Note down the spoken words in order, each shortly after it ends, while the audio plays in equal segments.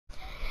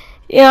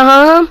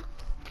Yeah,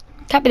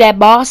 copy that,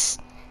 boss.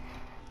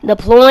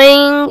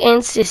 Deploying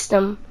and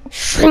system.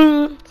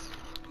 Shring.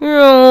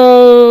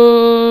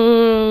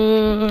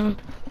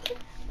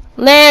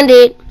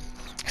 Landed.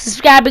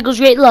 Subscribe equals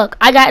great luck.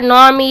 I got an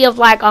army of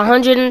like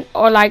 100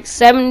 or like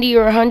 70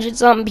 or 100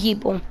 something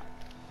people.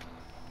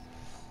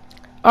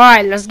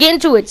 Alright, let's get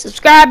into it.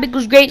 Subscribe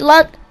equals great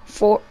luck.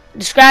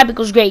 Subscribe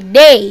equals great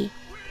day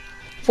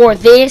for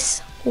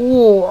this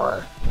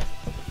war.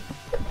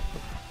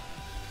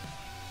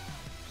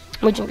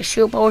 I'm gonna drink a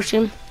shield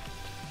potion.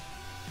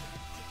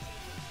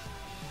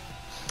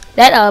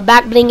 That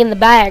back bling in the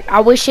back,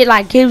 I wish it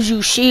like gives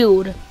you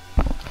shield.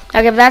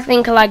 Like if that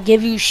thing could like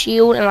give you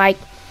shield and like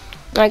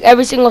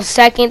every single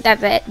second that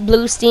that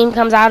blue steam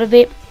comes out of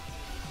it,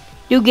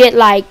 you get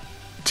like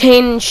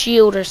 10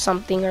 shield or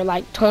something, or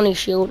like 20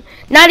 shield.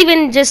 Not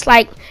even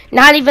like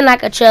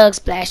a chug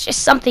splash,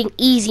 just something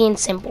easy and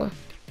simple.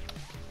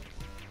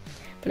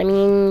 But I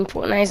mean,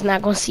 Fortnite's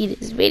not gonna see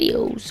this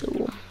video,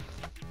 so.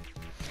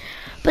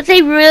 But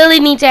they really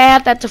need to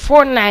add that to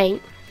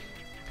Fortnite.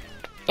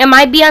 It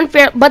might be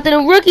unfair, but the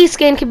rookie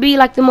skin could be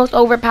like the most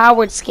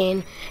overpowered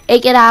skin.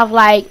 It could have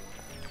like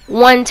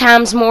 1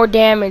 times more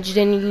damage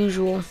than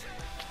usual,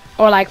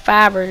 or like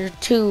 5 or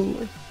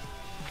 2.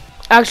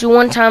 Actually,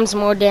 1 times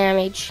more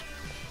damage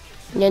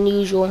than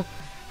usual.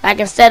 Like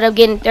instead of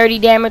getting 30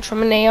 damage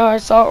from an AR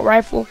assault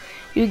rifle,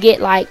 you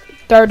get like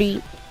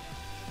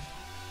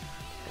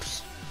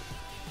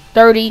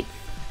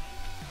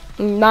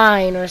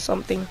 39 or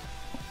something.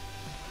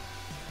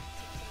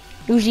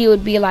 Usually it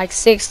would be like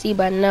 60,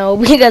 but no,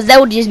 because that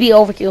would just be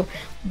overkill.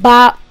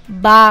 Bop,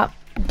 bop,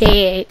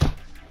 dead.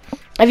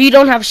 If you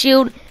don't have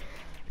shield,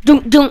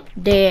 dunk, dunk,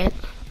 dead.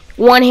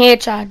 1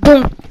 headshot,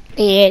 dunk,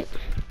 dead.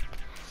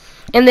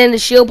 And then the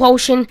shield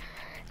potion,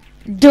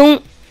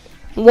 dunk.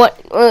 What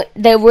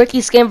the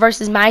rookie skin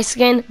versus my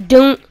skin,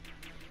 dunk,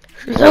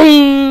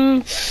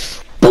 boom,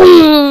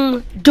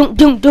 boom, dunk,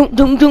 dunk, dunk,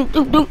 dunk, dunk,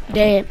 dunk, dunk,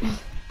 dead.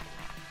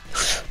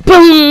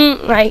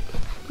 Boom, right,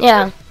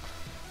 yeah.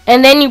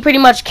 And then you pretty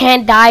much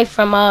can't die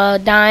from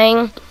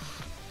dying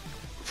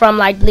from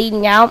like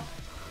bleeding out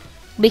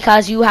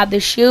because you have the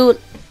shield.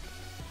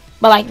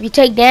 But like if you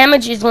take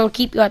damage, it's gonna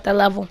keep you at that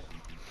level.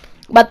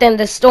 But then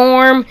the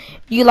storm,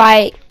 you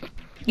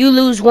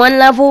lose 1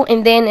 level,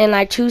 and then in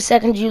like 2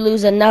 seconds you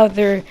lose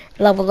another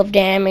level of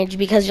damage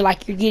because you're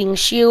getting a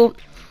shield.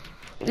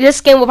 This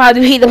skin will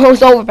probably be the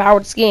most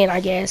overpowered skin, I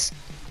guess.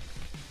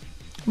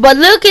 But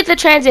look at the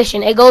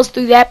transition. It goes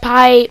through that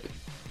pipe.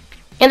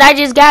 And I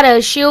just got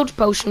a shield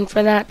potion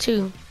for that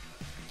too.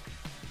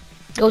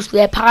 Goes through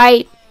that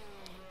pipe,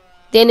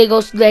 then it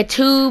goes through that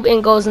tube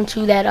and goes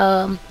into that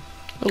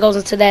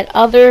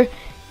other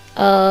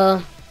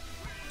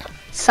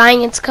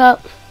science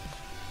cup.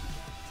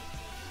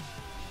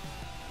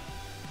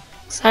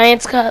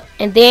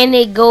 And then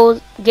it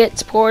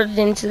gets poured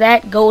into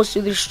that, goes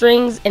through the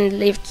strings and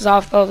lifts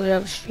off all the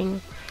other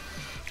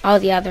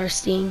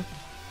steam.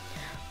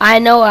 I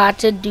know how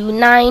to do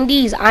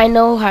 90s. I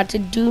know how to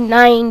do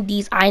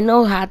 90s. I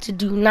know how to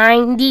do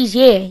 90s.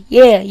 Yeah,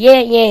 yeah,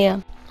 yeah,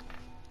 yeah.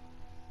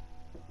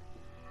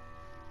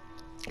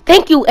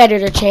 Thank you,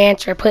 Editor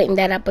Chance, for putting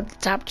that up at the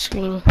top of the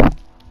screen.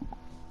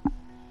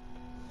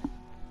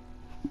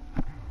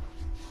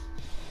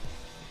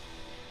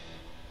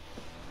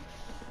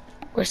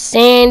 We're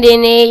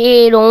sending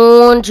it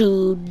on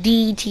to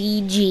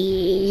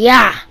DTG.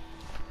 Yeah.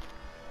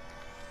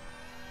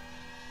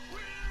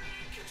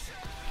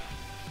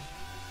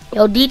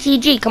 Yo,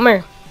 DTG, come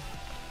here.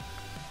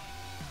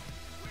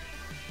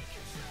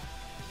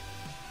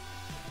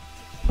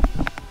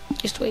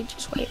 Just wait.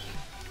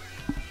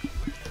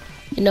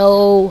 You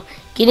know,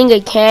 getting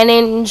a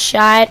cannon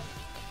shot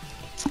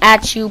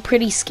at you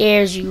pretty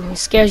scares you. It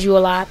scares you a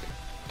lot.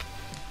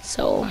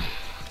 So,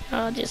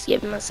 I'll just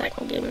give him a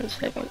second.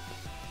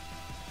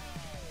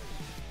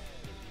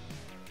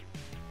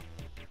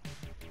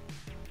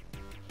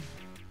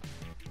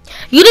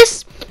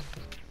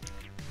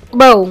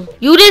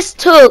 You just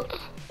took,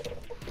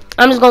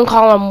 I'm just gonna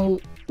call him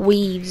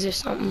Weaver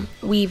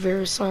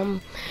or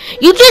something.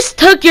 You just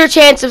took your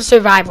chance of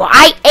survival.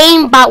 I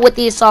aimbot with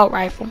the assault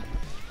rifle.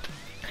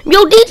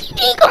 Yo,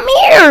 DTG, come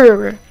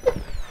here.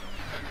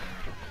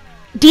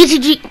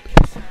 DTG,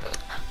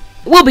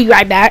 we'll be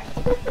right back.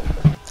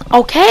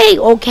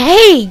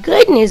 Okay,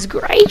 goodness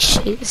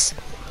gracious.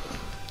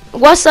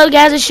 What's up,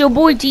 guys? It's your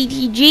boy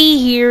DTG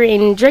here,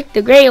 and Drake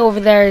the Gray over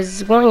there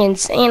is going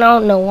insane. I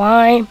don't know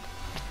why.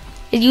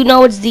 You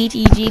know it's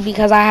DTG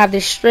because I have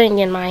this string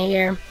in my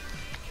hair.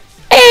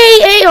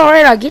 Hey,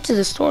 alright, I'll get to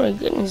the story.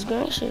 Goodness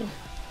gracious.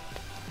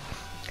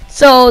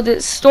 So,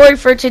 the story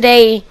for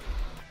today,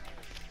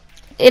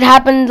 it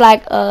happened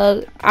like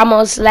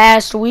almost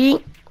last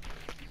week.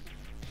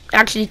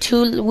 Actually,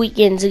 2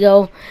 weekends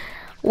ago.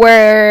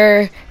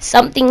 Where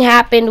something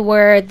happened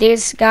where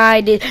this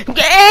guy did.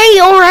 Hey,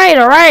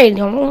 alright.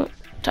 Don't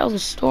tell the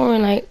story.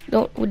 Like,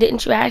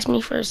 didn't you ask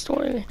me for a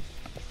story?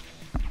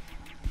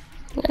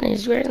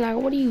 Goodness, like,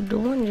 what are you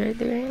doing right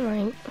there?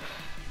 Like,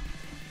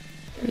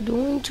 you're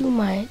doing too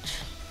much.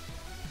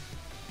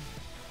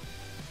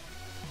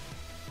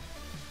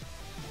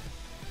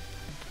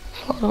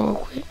 Hold on real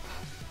quick.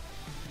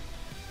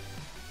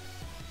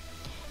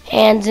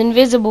 Hands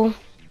invisible.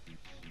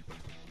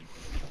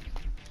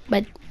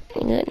 But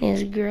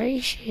goodness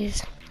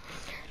gracious.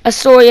 A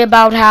story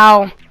about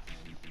how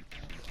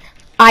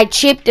I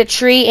chipped a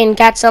tree and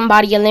got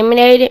somebody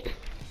eliminated.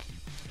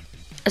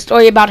 A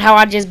story about how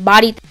I just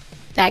bodied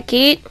that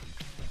kid.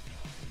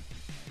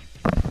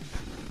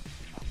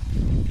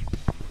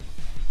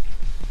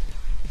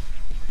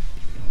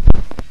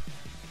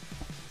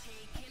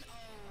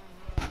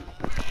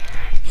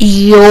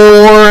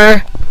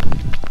 You're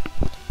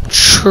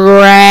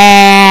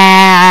trash.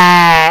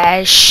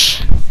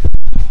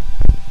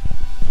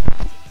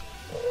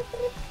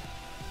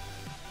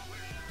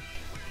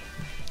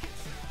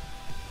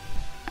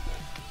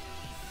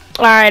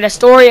 Alright, a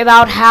story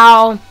about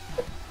how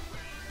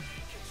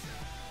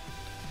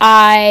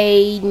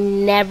I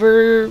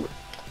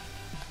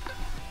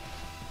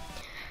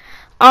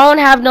don't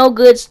have no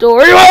good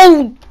story.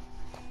 Oh!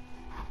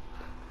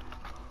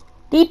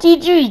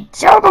 DTG,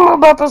 tell them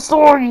about the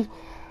story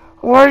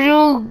where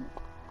you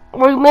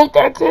make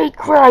that kid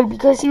cry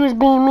because he was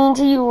being mean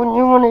to you when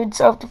you wanted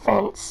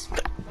self-defense.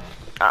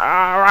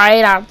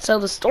 Alright, I'll tell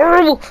the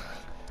story.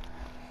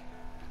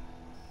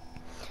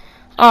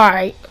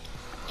 Alright.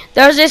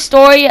 There's this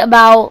story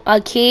about a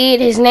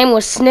kid. His name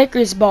was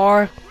Snickers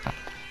Bar.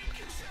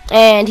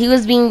 And he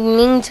was being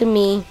mean to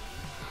me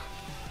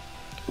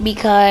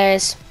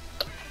because...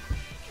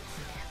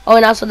 Oh,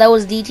 and also that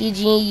was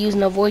DTG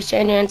using a voice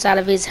changer inside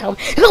of his helmet.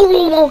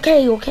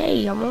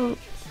 Okay, I'm on.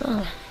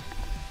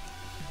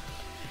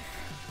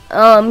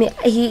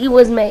 He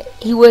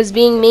was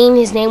being mean.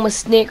 His name was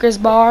Snickers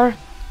Bar.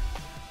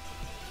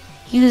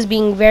 He was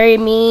being very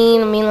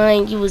mean. I mean,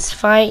 like, he was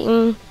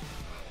fighting.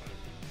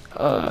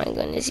 Oh my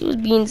goodness, he was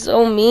being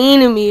so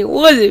mean to me. It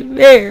wasn't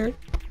fair.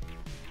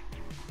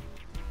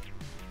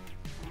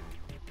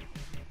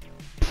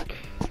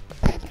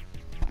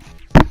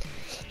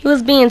 He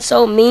was being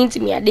so mean to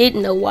me. I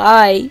didn't know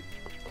why.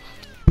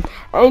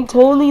 I'm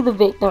totally the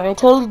victim. I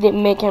totally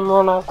didn't make him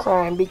run off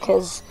crying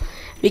because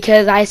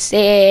I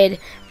said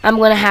I'm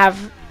gonna have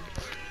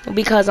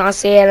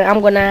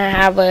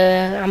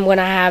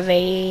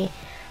a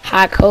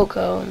hot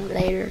cocoa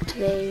later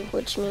today,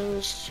 which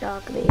means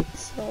chocolate.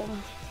 So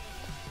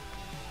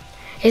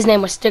his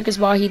name was Stickers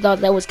Bar. He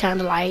thought that was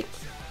kind of like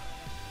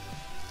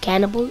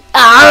cannibal.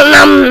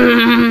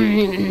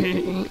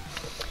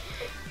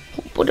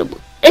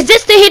 Is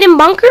this the hidden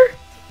bunker?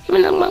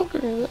 Hidden bunker.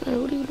 What are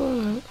you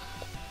doing?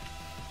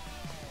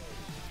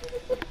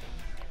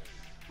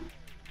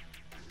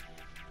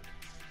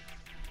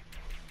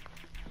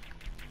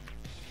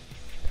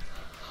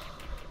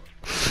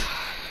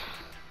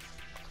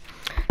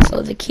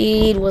 So the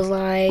kid was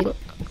like,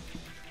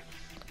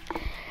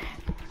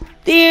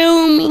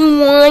 "Tell me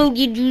what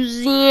did you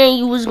say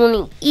you was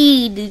gonna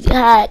eat this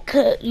hot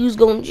cup? You was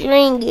gonna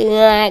drink it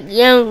like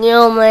young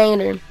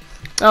later."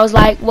 I was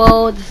like,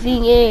 well, the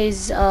thing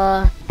is,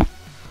 the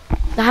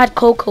hot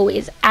cocoa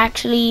is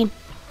actually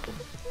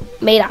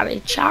made out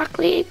of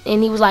chocolate.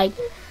 And he was like,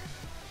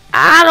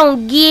 I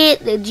don't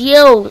get the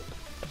joke.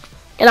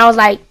 And I was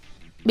like,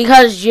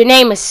 because your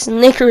name is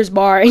Snickers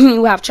Bar and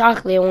you have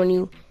chocolate on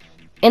you.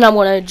 And I'm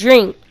going to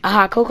drink a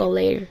hot cocoa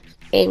later.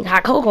 And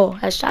hot cocoa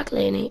has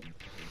chocolate in it.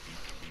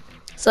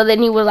 So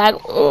then he was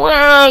like,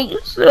 wow,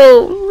 you're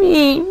so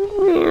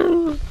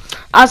mean.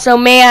 Also,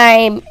 may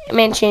I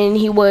mention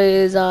he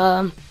was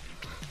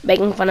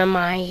making fun of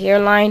my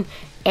hairline,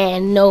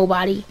 and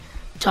nobody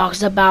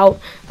talks about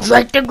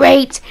Drake the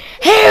Great's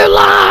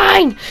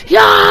hairline.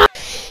 Yeah,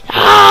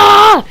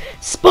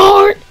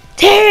 Sport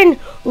 10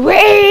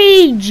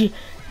 Rage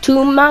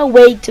to my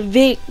way to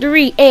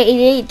victory.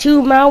 88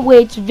 to my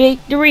way to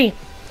victory.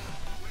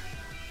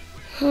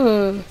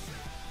 Alright,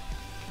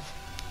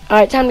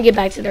 time to get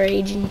back to the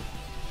raging.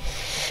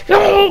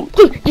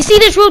 You see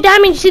this real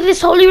diamond? You see this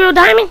holy real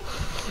diamond?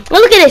 Now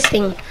look at this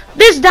thing.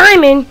 This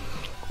diamond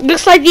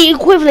looks like the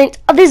equivalent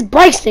of this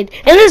bracelet.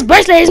 And this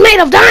bracelet is made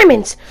of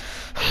diamonds.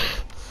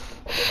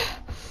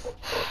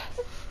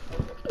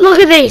 Look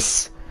at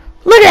this.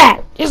 Look at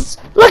that. Just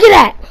look at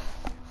that.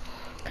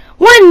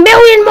 1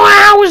 million more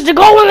hours to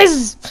go in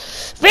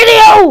this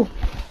video.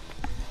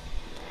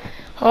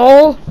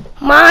 Oh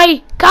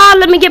my God.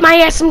 Let me get my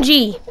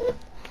SMG.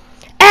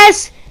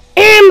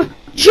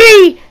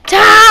 SMG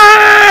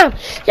time.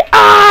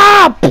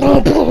 Ah.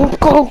 Boom, boom,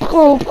 boom,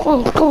 boom,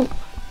 boom, boom.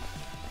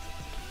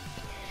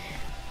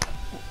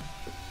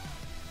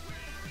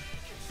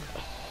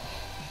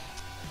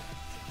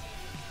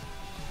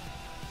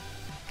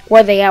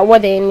 Where they at? Where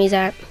the enemies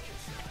at?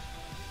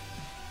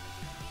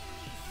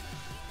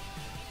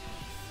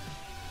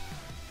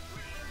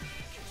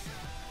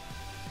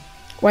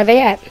 Where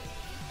they at?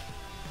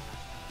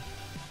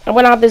 I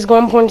went out this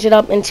gun, punch it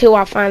up until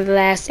I find the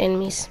last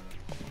enemies.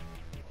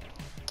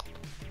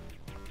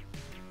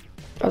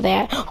 Are they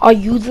at? Are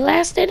you the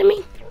last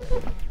enemy?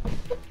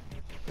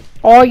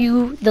 Are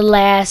you the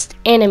last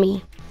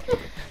enemy?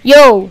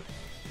 Yo,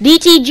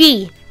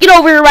 DTG, get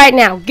over here right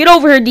now. Get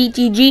over here,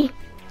 DTG.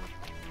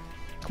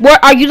 Where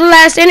are you the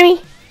last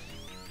enemy?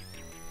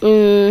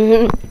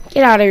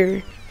 Get out of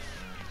here.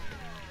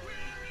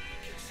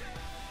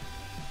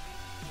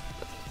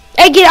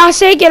 Hey, I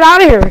say get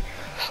out of here.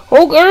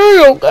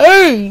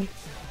 Okay.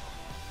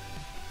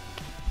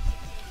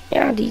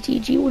 Yeah,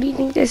 DTG, what do you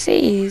think this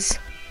is?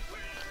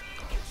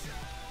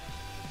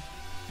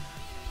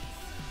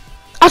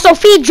 Also,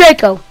 feed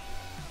Draco.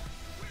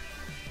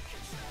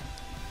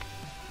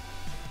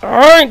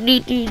 Alright,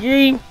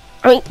 DTG.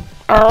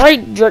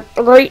 Alright,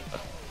 great.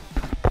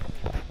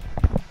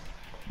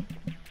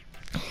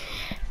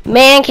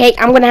 Man cake.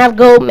 I'm gonna have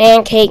gold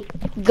man cake.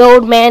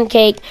 Gold man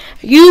cake.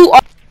 You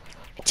are.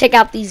 Check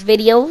out these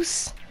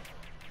videos.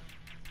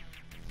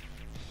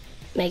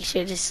 Make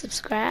sure to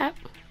subscribe.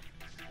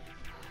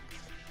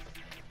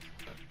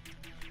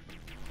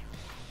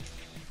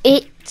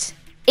 It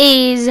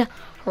is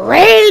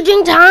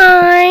raging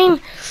time.